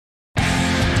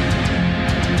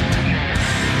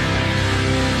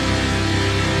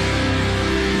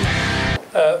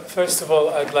First of all,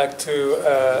 I'd like to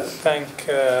thank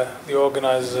the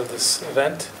organizers of this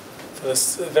event for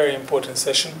this very important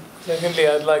session. Secondly,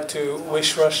 I'd like to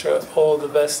wish Russia all the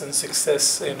best and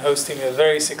success in hosting a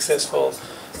very successful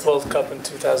World Cup in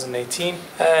 2018.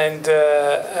 And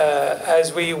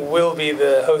as we will be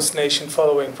the host nation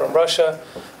following from Russia,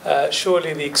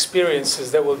 surely the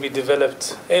experiences that will be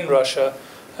developed in Russia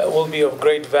will be of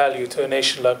great value to a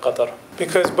nation like Qatar.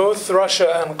 Because both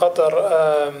Russia and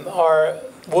Qatar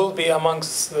will be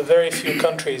amongst the very few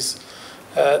countries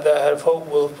that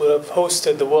will have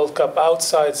hosted the World Cup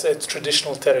outside its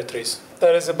traditional territories.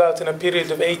 That is about in a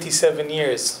period of 87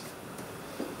 years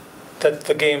that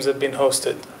the games have been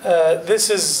hosted.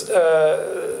 This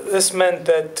meant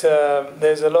that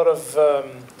there's a lot of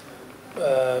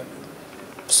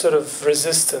sort of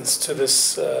resistance to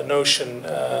this notion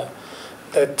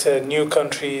that new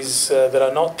countries that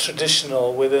are not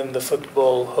traditional within the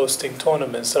football hosting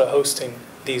tournaments are hosting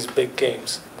these big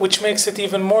games, which makes it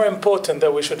even more important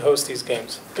that we should host these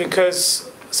games, because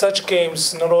such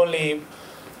games not only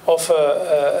offer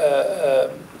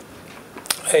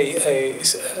a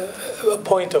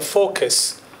point of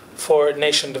focus for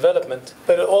nation development,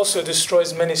 but it also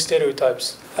destroys many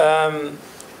stereotypes.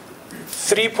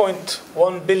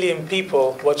 3.1 billion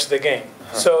people watch the game.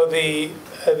 So the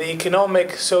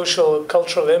economic, social,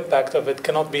 cultural impact of it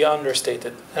cannot be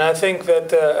understated. And I think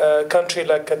that a country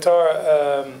like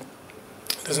Qatar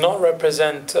does not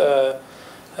represent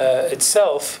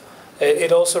itself.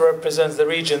 It also represents the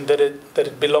region that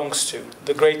it belongs to,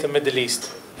 the Greater Middle East.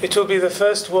 It will be the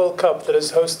first World Cup that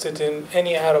is hosted in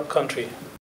any Arab country.